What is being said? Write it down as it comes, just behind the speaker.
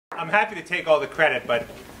I'm happy to take all the credit, but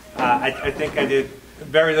I think I did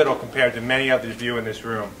very little compared to many others of you in this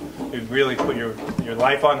room. You really put your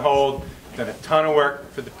life on hold, done a ton of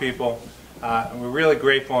work for the people, and we're really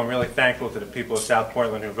grateful and really thankful to the people of South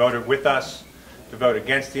Portland who voted with us, to vote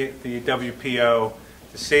against the WPO,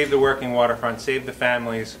 to save the working waterfront, save the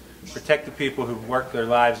families, protect the people who've worked their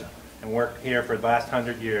lives and worked here for the last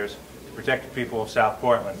 100 years, to protect the people of South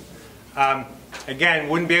Portland. Again,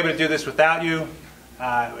 wouldn't be able to do this without you.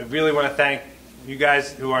 I really want to thank you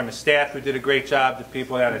guys who are on the staff who did a great job, the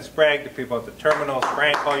people down at Sprague, the people at the terminals,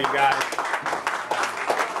 Frank, all you guys.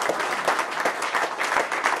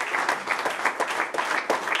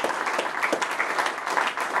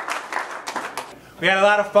 We had a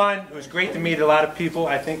lot of fun. It was great to meet a lot of people.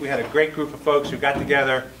 I think we had a great group of folks who got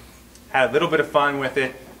together, had a little bit of fun with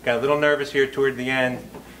it, got a little nervous here toward the end.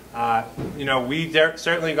 You know, we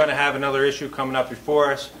certainly going to have another issue coming up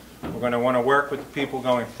before us. We're going to want to work with the people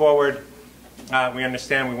going forward. We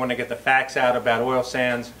understand we want to get the facts out about oil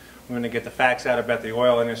sands. We want to get the facts out about the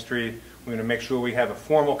oil industry. We want to make sure we have a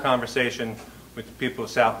formal conversation with the people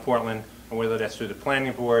of South Portland, and whether that's through the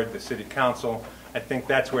planning board, the city council. I think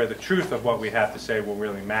that's where the truth of what we have to say will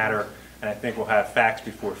really matter, and I think we'll have facts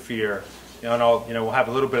before fear. We'll have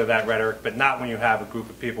a little bit of that rhetoric, but not when you have a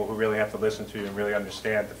group of people who really have to listen to you and really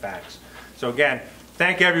understand the facts. So again,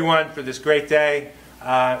 thank everyone for this great day.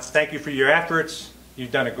 Thank you for your efforts.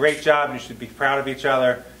 You've done a great job. You should be proud of each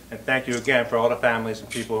other. And thank you again for all the families and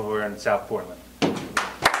people who are in South Portland.